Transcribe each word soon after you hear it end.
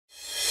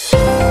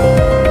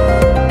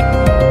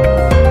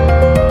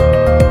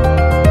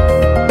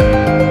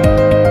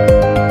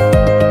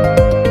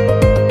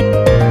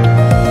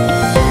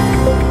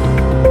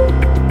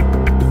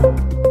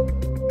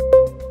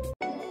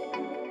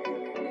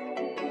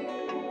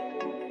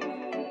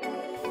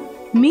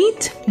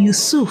Meet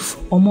Yusuf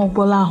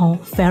Omogbolahan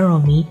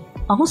Feromi,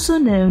 also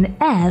known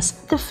as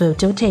the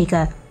photo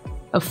taker.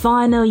 A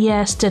final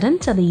year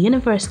student at the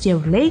University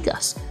of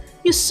Lagos,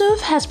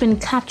 Yusuf has been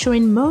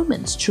capturing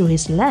moments through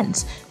his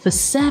lens for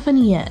 7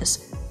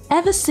 years,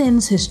 ever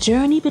since his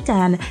journey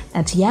began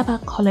at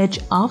Yaba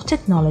College of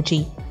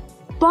Technology.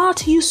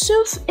 But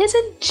Yusuf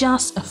isn't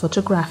just a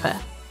photographer,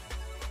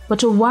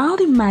 but a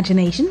wild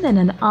imagination and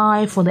an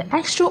eye for the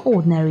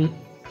extraordinary.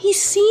 He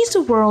sees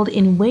the world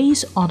in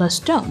ways others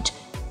don't,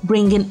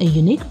 bringing a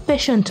unique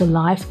vision to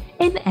life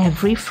in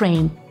every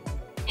frame.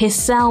 His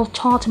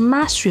self-taught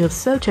mastery of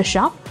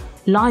Photoshop,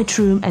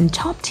 Lightroom and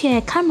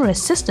top-tier camera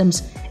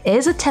systems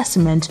is a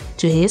testament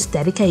to his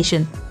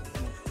dedication.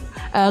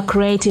 A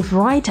creative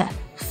writer,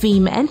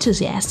 film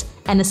enthusiast,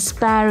 and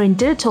aspiring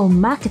digital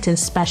marketing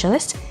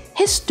specialist,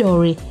 his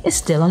story is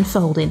still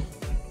unfolding.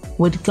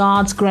 With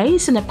God's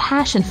grace and a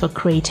passion for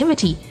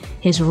creativity,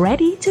 he's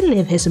ready to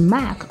leave his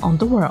mark on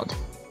the world,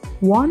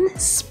 one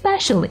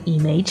special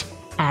image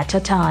at a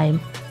time.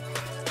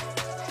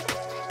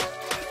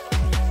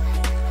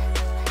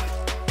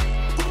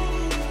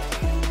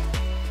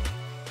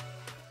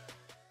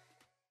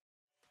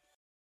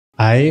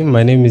 Hi,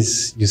 my name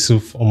is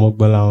Yusuf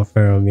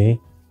Omogbolahan.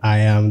 I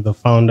am the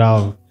founder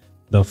of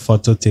The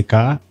Photo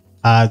Taker.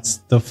 At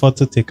The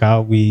Photo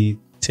Taker, we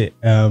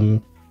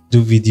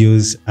do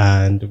videos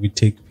and we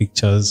take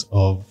pictures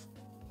of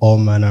all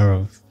manner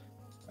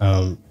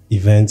of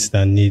events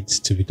that need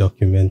to be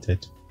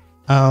documented.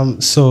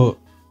 So,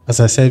 as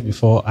I said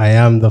before, I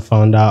am the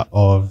founder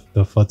of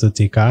The Photo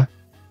Taker.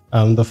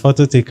 The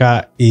Photo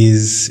Taker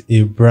is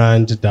a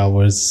brand that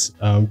was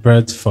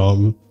birthed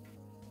from,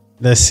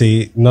 let's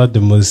say, not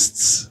the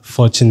most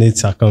fortunate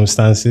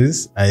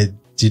circumstances. I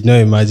did not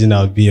imagine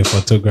I would be a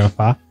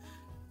photographer.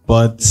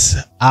 But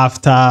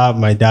after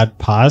my dad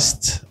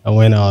passed,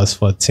 when I was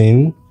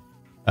 14,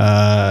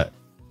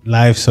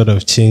 life sort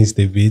of changed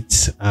a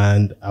bit,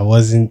 and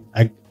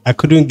I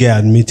couldn't get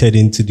admitted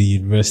into the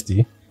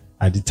university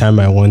at the time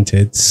I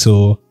wanted.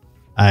 So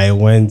I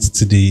went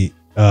to the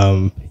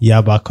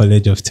Yaba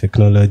College of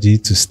Technology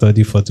to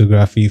study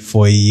photography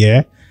for a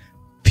year.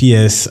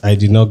 PS, I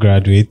did not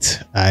graduate.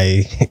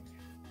 I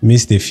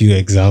missed a few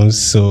exams.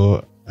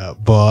 So,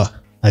 but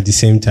at the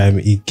same time,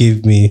 it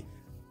gave me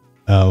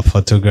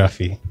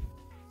photography.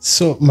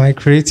 So my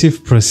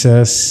creative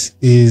process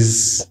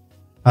is,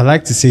 I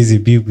like to say, is a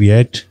bit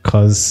weird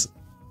because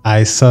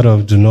I sort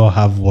of do not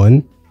have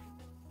one.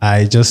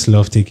 I just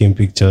love taking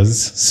pictures.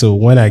 So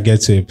when I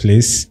get to a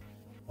place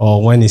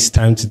or when it's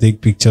time to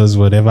take pictures,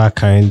 whatever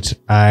kind,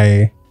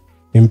 I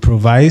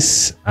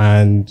improvise.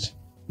 And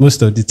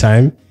most of the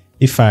time,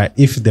 if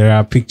there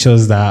are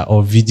pictures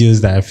or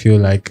videos that I feel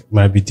like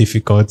might be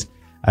difficult,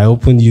 I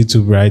open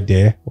YouTube right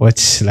there,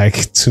 watch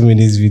like 2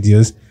 minutes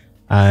videos,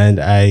 and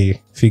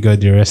I figure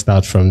the rest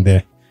out from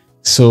there.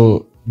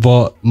 So,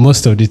 but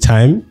most of the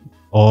time,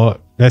 or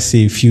let's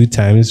say a few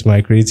times,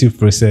 my creative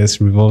process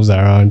revolves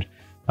around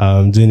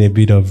doing a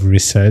bit of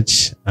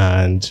research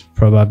and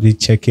probably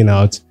checking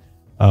out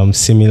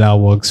similar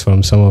works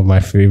from some of my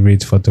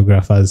favorite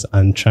photographers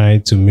and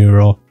trying to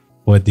mirror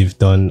what they've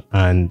done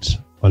and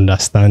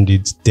understand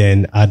it,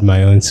 then add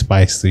my own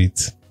spice to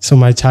it. So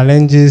my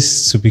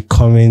challenges to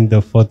becoming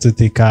the photo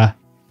taker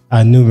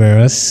are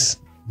numerous,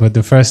 but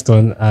the first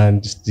one,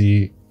 and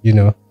the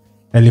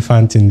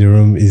elephant in the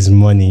room, is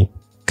money.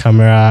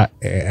 Camera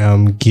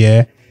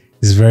gear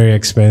is very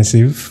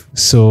expensive,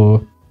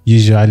 so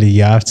usually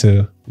you have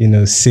to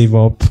save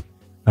up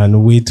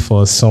and wait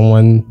for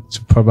someone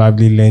to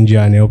probably lend you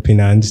an helping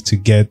hand to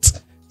get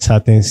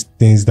certain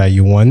things that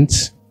you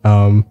want.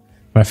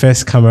 My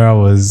first camera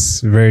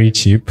was very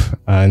cheap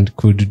and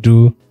could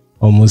do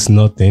almost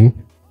nothing.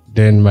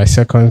 Then my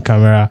second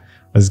camera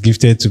was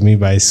gifted to me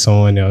by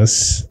someone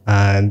else,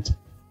 and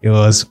it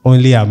was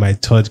only at my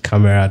third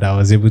camera that I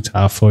was able to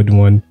afford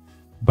one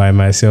by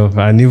myself.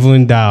 And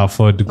even that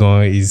afford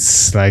gone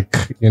is like,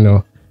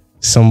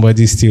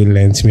 somebody still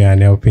lent me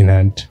an helping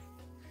hand.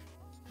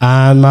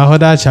 And my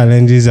other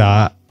challenges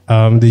are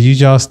the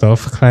usual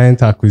stuff,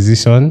 client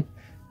acquisition,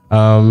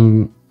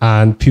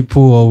 and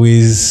people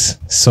always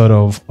sort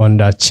of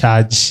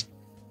undercharge,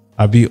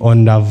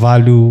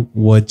 undervalue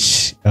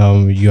what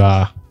you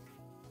are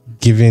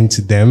giving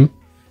to them.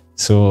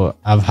 So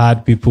I've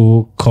had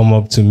people come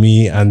up to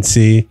me and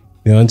say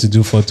they want to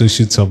do photo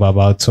shoots of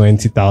about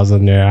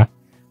 20,000 naira,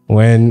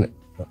 when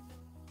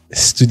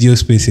studio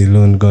space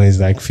alone going is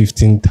like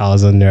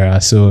 15,000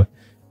 naira. So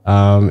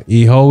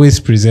it always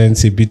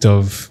presents a bit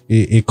of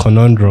a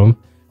conundrum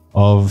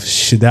of,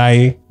 should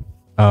I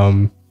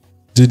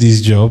do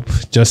this job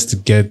just to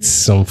get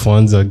some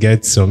funds or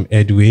get some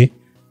headway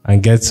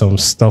and get some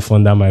stuff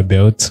under my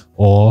belt,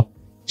 or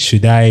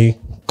should I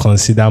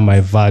consider my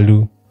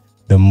value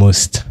the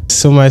most?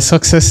 So my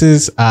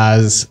successes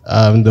as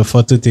the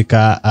photo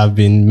taker have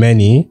been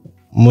many.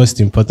 Most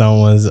important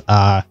ones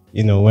are,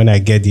 when I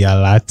get the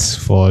alert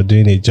for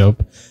doing a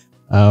job.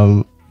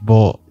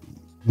 But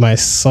my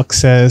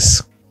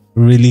success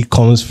really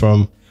comes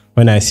from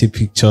when I see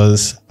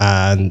pictures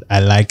and I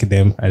like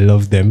them, I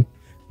love them.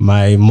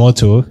 my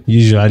motto,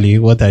 usually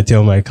what I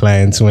tell my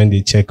clients when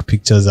they check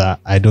pictures are,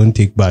 I don't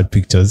take bad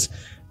pictures.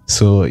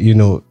 So,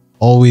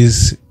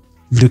 always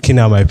looking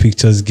at my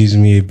pictures gives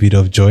me a bit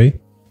of joy.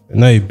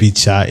 Not a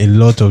bit, a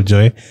lot of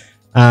joy.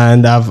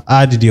 And I've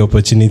had the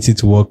opportunity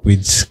to work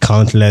with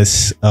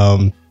countless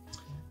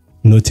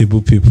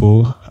notable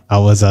people. I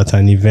was at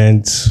an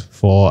event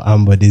for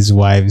Ambody's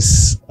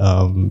wife's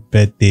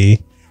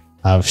birthday.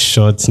 I've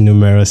shot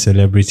numerous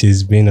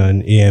celebrities, been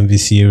on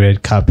AMVC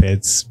red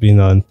carpets, been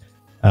on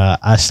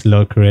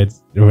Ashlock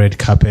red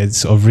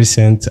carpets. Of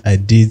recent, I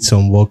did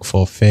some work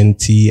for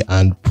Fenty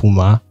and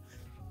Puma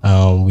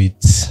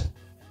with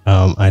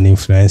an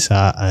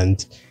influencer,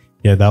 and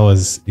yeah, that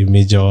was a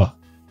major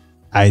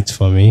height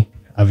for me,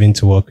 having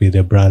to work with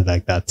a brand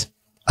like that.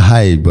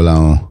 Hi,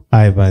 Bolahan.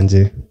 Hi,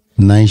 Banji.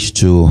 Nice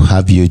to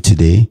have you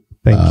today.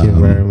 Thank you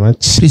very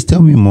much. Please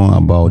tell me more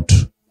about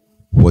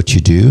what you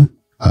do,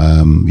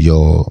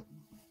 your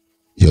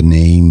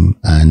name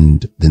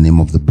and the name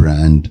of the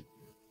brand,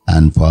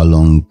 and for how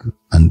long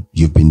and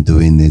you've been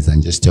doing this,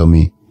 and just tell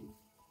me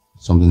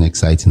something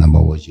exciting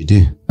about what you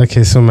do.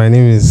 Okay, so my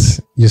name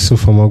is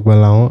Yusuf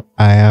Omogbolahan.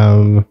 I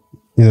am,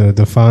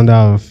 the founder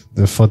of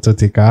the Photo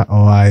Taker,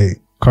 or I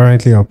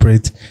currently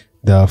operate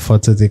the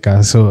Photo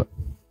Taker. So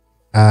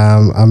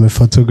I'm a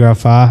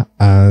photographer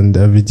and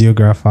a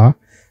videographer,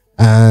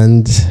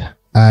 and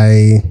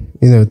I,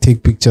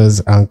 take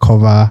pictures and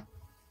cover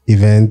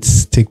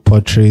events, take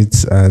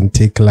portraits, and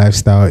take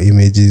lifestyle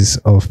images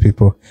of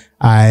people.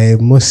 I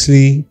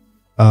mostly,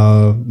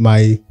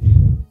 my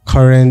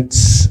current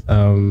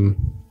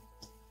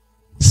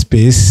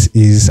space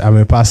is I'm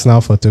a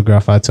personal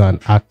photographer to an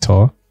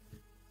actor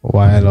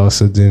while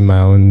also doing my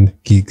own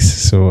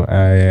gigs. So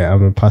I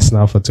am a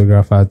personal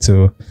photographer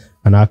to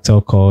an actor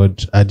called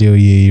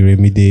Adeoye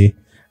Remide,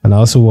 and I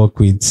also work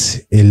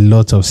with a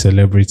lot of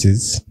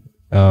celebrities.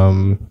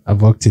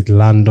 I've worked with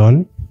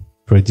Landon,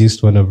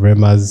 produced one of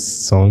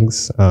Rema's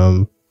songs.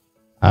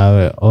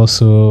 I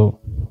also,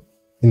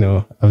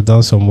 I've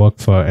done some work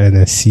for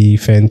NSC,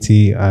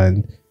 Fenty,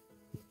 and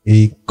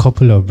a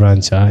couple of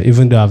brands.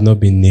 Even though I've not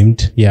been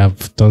named, yeah,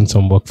 I've done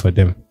some work for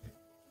them.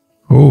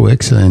 Oh,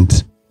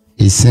 excellent.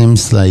 It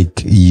seems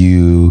like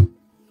you've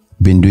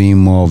been doing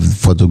more of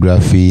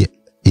photography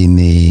in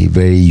a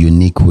very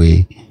unique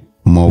way,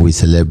 more with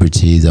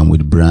celebrities and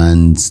with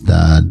brands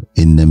that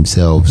in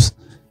themselves,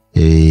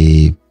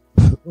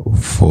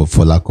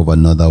 for lack of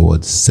another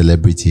word,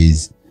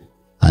 celebrities.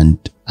 And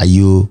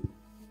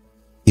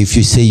if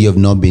you say you have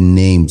not been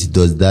named,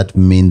 does that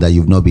mean that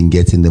you've not been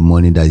getting the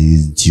money that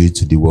is due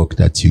to the work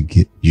that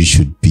you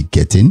should be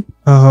getting?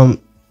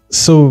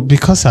 So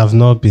because I've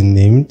not been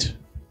named,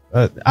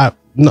 I've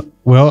not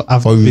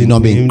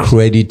been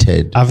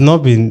credited. I've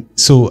not been,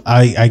 so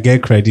I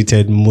get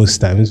credited most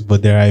times,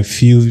 but there are a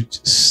few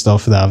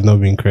stuff that I've not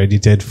been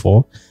credited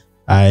for.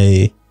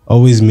 I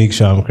always make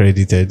sure I'm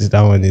credited.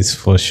 That one is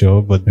for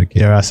sure. But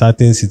there are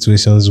certain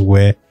situations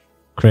where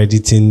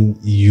crediting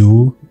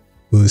you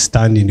will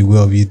stand in the way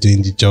of you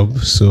doing the job.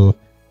 So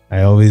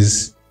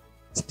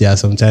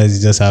sometimes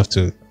you just have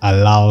to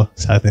allow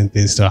certain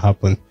things to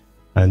happen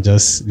and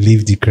just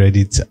leave the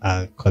credit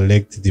and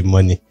collect the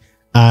money.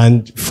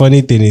 And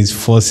funny thing is,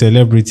 for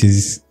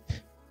celebrities,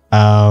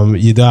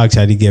 you don't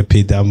actually get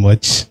paid that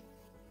much.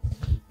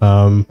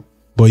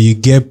 But you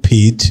get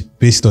paid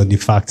based on the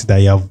fact that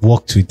you have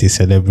worked with a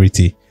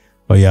celebrity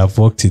or you have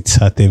worked with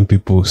certain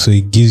people. So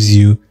it gives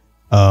you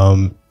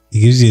a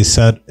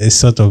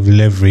sort of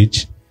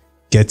leverage,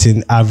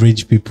 getting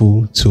average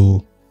people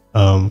to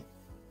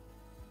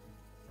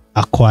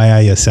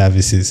acquire your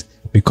services,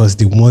 because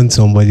they want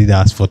somebody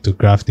that has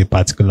photographed a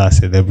particular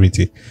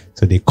celebrity.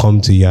 So they come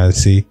to you and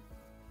say,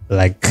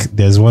 like,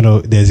 there's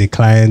a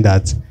client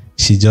that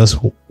she just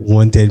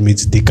wanted me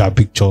to take her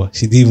picture.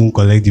 She didn't even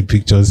collect the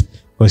pictures,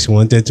 but she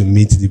wanted to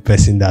meet the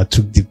person that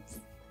took the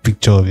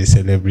picture of a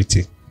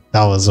celebrity.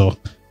 That was all.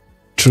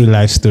 True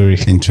life story.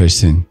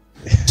 Interesting.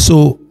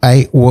 So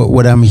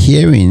what I'm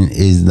hearing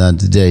is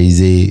that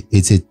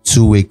it's a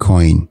two-way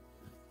coin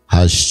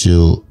as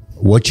to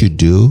what you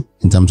do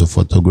in terms of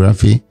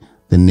photography,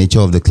 the nature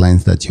of the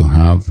clients that you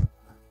have,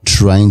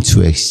 trying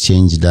to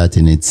exchange that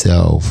in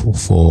itself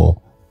for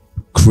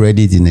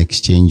credit in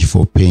exchange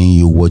for paying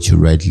you what you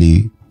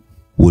rightly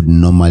would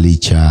normally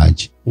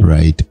charge,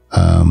 right?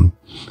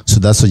 So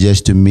that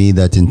suggests to me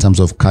that in terms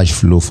of cash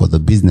flow for the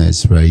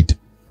business, right,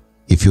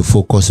 if you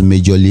focus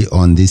majorly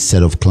on this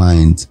set of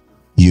clients,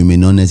 you may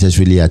not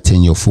necessarily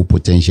attain your full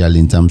potential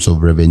in terms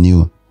of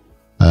revenue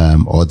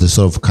or the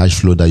sort of cash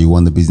flow that you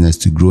want the business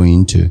to grow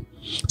into.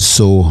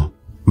 So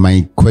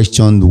my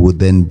question would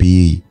then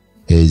be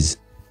is,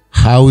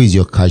 how is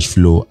your cash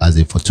flow as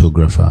a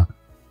photographer?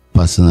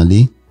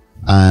 Personally,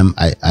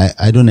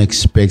 I don't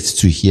expect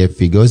to hear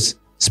figures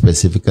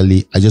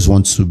specifically. I just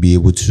want to be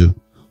able to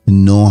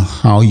know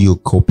how you're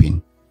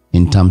coping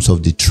in terms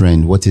of the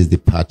trend. What is the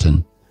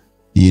pattern?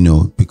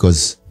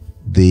 Because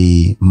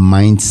the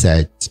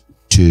mindset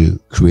to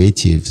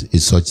creatives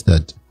is such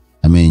that,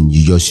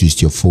 you just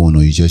used your phone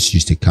or you just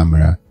used a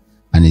camera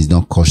and it's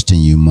not costing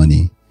you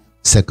money.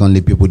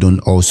 Secondly, people don't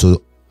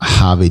also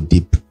have a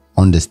deep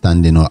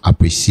understanding or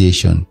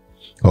appreciation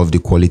of the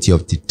quality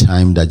of the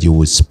time that you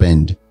will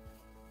spend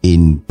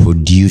in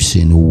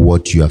producing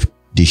what you have,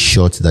 the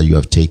shot that you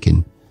have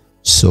taken.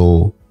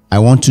 So I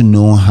want to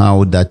know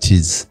how that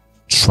is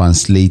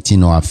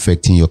translating or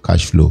affecting your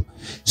cash flow.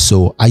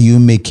 So are you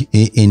making,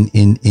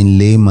 in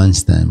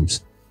layman's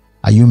terms,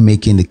 are you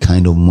making the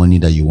kind of money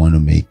that you want to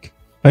make?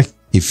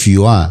 If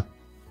you are,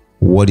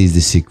 what is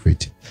the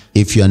secret?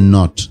 If you're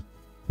not,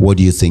 what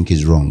do you think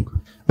is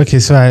wrong? Okay,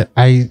 so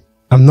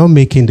I'm not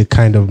making the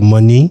kind of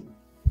money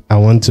I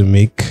want to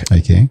make.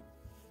 Okay.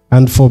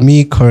 And for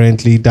me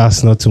currently,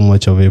 that's not too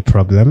much of a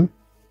problem,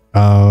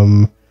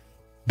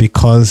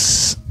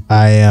 because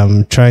I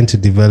am trying to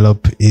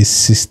develop a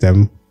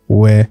system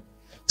where,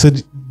 so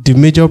the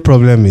major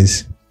problem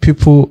is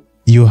people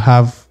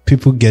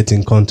get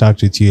in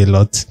contact with you a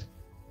lot,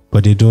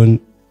 but they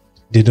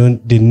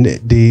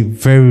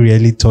very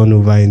rarely turn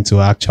over into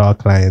actual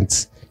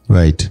clients.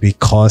 Right.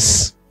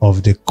 Because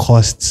of the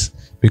costs,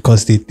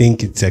 because they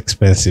think it's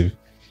expensive.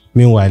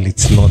 Meanwhile,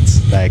 it's not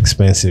that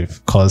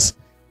expensive, because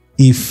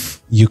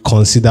if you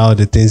consider all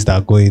the things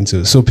that go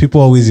into, so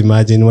people always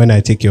imagine when I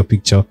take your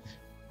picture,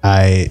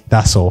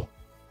 that's all.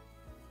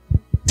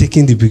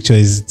 Taking the picture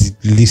is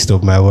the least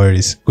of my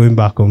worries. Going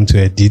back home to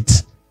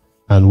edit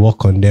and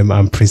work on them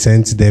and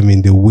present them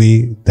in the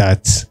way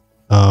that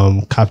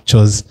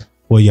captures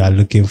what you are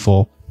looking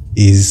for,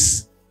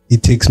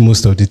 it takes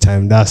most of the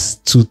time. That's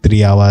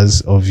 2-3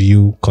 hours of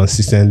you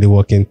consistently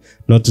working,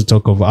 not to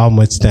talk of how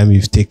much time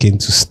you've taken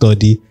to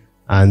study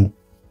and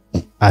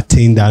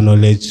attain that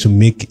knowledge to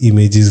make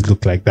images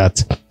look like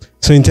that.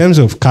 So in terms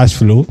of cash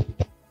flow,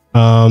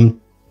 I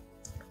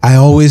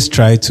always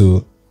try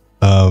to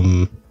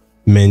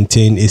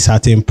maintain a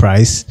certain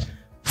price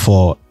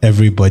for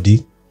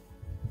everybody.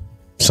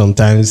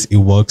 Sometimes it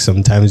works,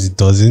 sometimes it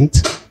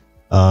doesn't,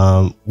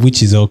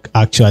 which is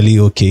actually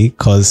okay,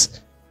 because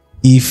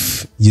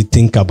if you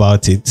think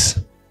about it,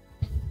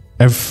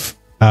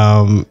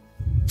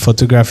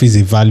 photography is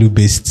a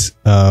value-based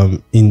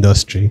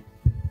industry.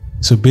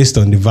 So based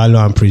on the value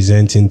I'm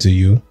presenting to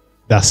you,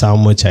 that's how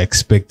much I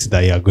expect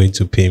that you are going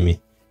to pay me.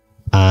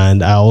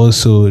 And I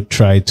also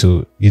try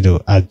to,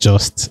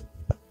 adjust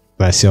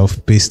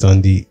myself based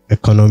on the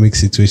economic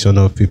situation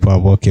of people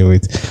I'm working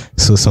with.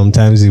 So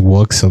sometimes it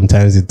works,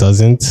 sometimes it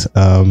doesn't.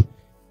 I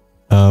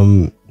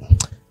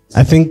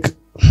think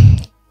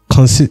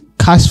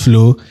cash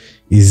flow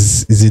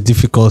is a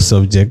difficult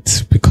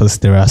subject, because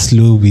there are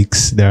slow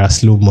weeks, there are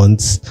slow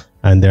months,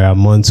 and there are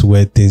months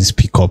where things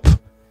pick up.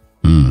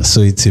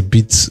 So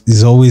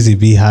it's always a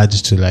bit hard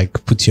to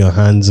put your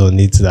hands on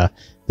it, that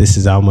this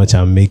is how much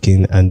I'm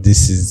making and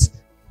this is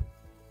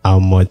how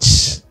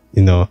much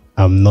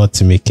I'm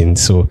not making.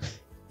 So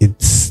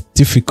it's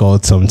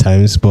difficult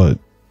sometimes, but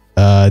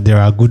there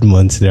are good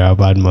months, there are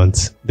bad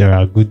months, there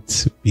are good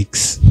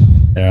weeks,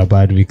 there are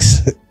bad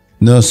weeks.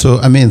 No, so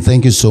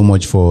thank you so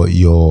much for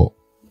your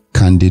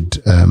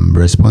candid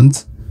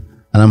response,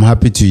 and I'm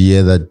happy to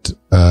hear that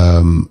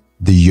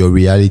your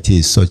reality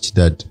is such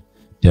that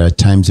there are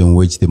times in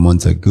which the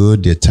months are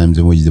good, there are times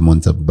in which the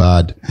months are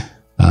bad.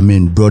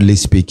 Broadly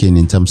speaking,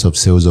 in terms of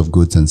sales of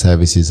goods and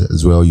services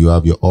as well, you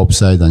have your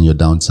upside and your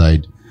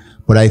downside.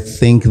 But I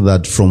think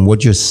that from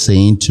what you're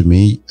saying to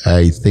me,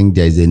 I think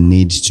there is a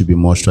need to be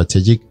more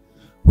strategic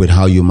with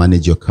how you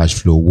manage your cash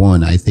flow.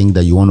 One, I think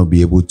that you want to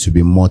be able to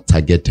be more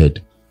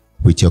targeted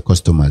with your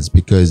customers,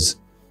 because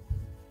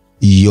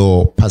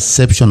your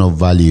perception of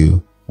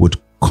value would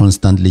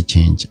constantly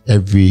change.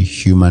 Every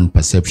human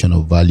perception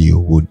of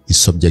value is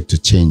subject to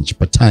change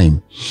per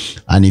time.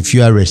 And if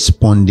you are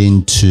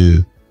responding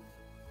to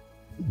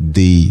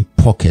the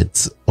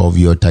pockets of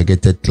your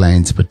targeted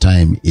clients per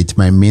time, it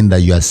might mean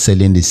that you are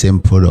selling the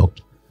same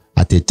product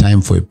at a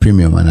time for a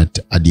premium and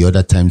at the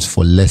other times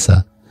for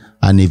lesser.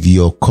 And if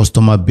your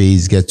customer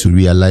base gets to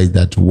realize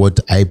that what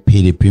I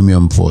paid a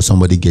premium for,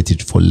 somebody get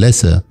it for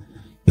lesser,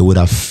 it would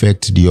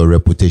affect your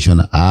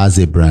reputation as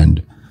a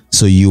brand.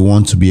 So you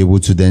want to be able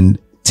to then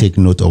take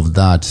note of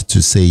that,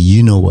 to say,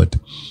 you know what,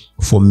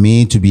 for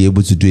me to be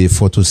able to do a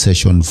photo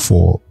session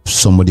for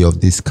somebody of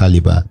this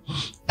caliber,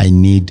 I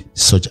need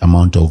such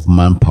amount of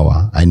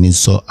manpower, I need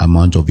such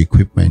amount of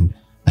equipment,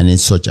 I need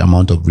such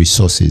amount of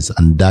resources,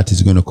 and that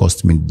is going to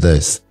cost me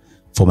this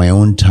for my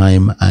own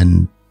time,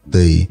 and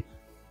the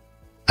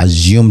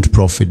assumed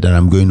profit that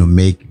I'm going to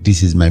make,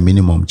 this is my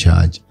minimum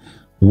charge.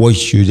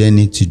 What you then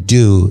need to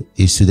do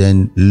is to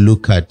then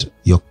look at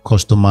your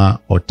customer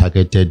or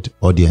targeted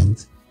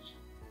audience.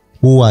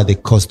 Who are the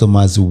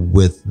customers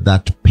with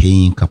that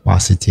paying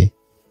capacity?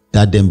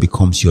 That then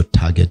becomes your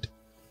target.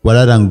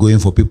 Rather than going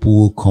for people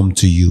who come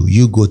to you,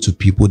 you go to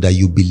people that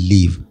you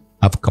believe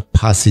have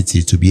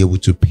capacity to be able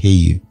to pay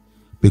you.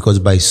 Because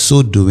by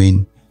so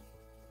doing,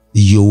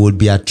 you will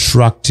be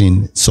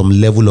attracting some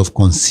level of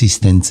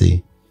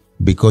consistency,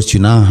 because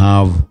you now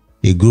have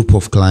a group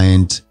of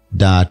clients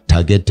that are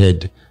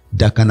targeted,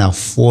 that can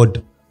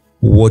afford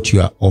what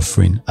you are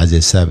offering as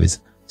a service.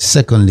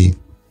 Secondly,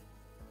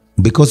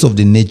 because of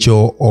the nature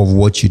of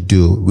what you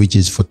do, which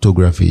is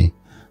photography,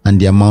 and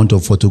the amount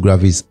of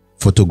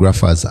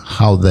photographers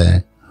out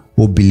there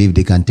who believe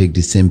they can take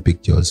the same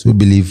pictures, who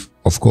believe,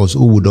 of course,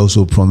 who would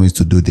also promise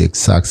to do the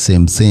exact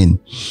same thing.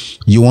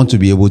 You want to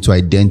be able to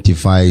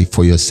identify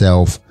for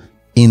yourself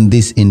in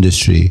this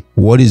industry,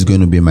 what is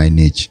going to be my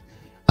niche?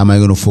 Am I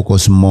going to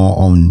focus more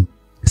on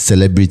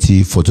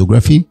celebrity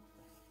photography,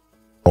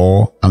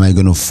 or am I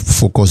going to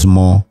focus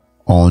more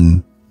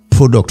on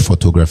product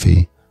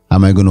photography?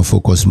 Am I going to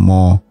focus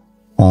more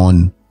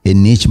on a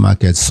niche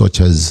market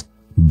such as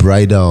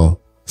bridal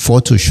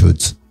photo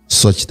shoots,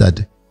 such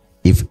that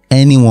if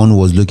anyone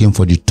was looking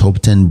for the top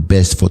 10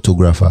 best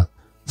photographer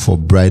for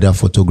bridal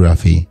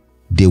photography,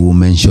 they will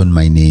mention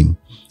my name.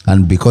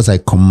 And because I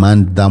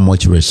command that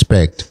much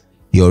respect,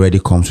 it already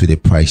comes with a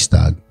price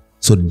tag.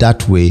 So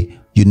that way,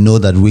 you know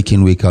that week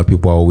in, week out,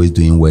 people are always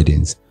doing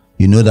weddings.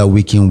 You know that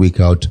week in, week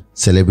out,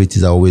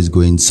 celebrities are always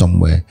going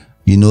somewhere.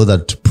 You know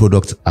that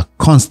products are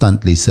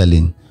constantly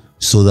selling.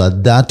 So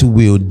that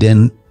will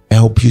then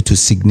help you to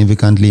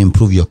significantly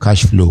improve your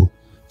cash flow,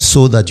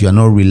 so that you are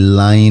not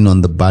relying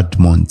on the bad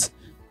months.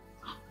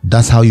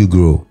 That's how you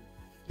grow.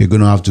 You're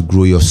going to have to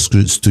grow your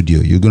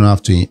studio. You're going to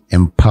have to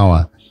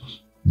empower,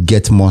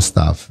 get more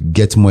staff,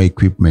 get more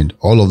equipment,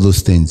 all of those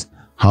things.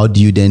 How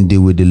do you then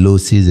deal with the low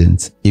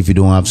seasons if you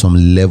don't have some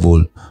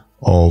level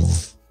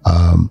of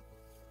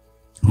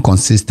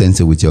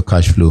consistency with your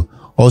cash flow?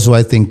 Also,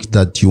 I think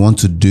that you want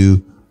to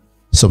do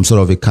some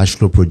sort of a cash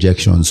flow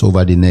projections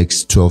over the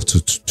next 12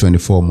 to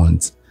 24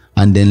 months,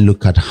 and then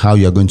look at how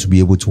you're going to be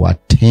able to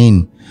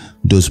attain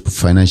those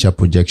financial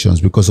projections.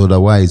 Because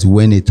otherwise,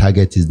 when a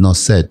target is not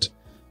set,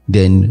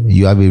 then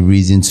you have a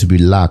reason to be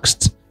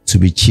laxed, to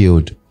be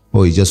chilled.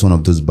 Oh, it's just one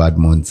of those bad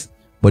months.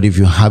 But if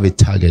you have a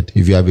target,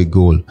 if you have a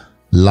goal,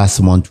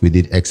 last month we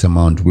did X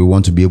amount, we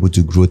want to be able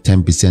to grow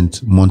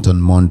 10% month on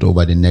month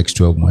over the next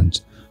 12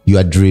 months. You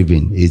are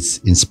driven. It's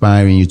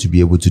inspiring you to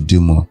be able to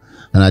do more.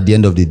 And at the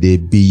end of the day,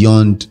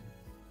 beyond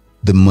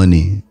the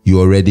money,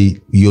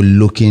 you're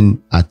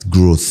looking at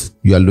growth.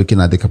 You are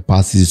looking at the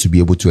capacity to be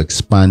able to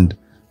expand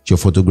your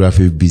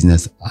photography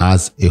business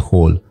as a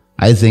whole.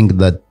 I think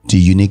that the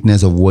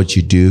uniqueness of what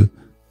you do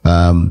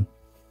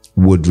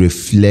would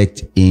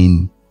reflect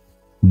in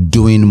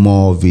doing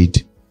more of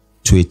it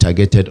to a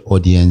targeted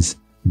audience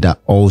that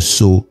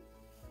also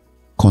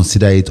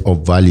consider it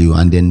of value,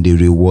 and then they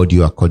reward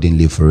you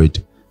accordingly for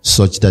it,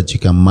 such that you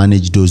can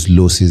manage those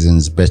low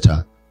seasons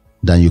better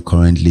than you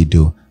currently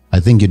do.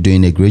 I think you're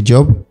doing a great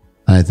job,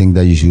 and I think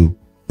that you should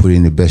put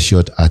in the best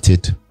shot at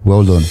it.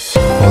 Well done.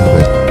 All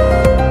the best.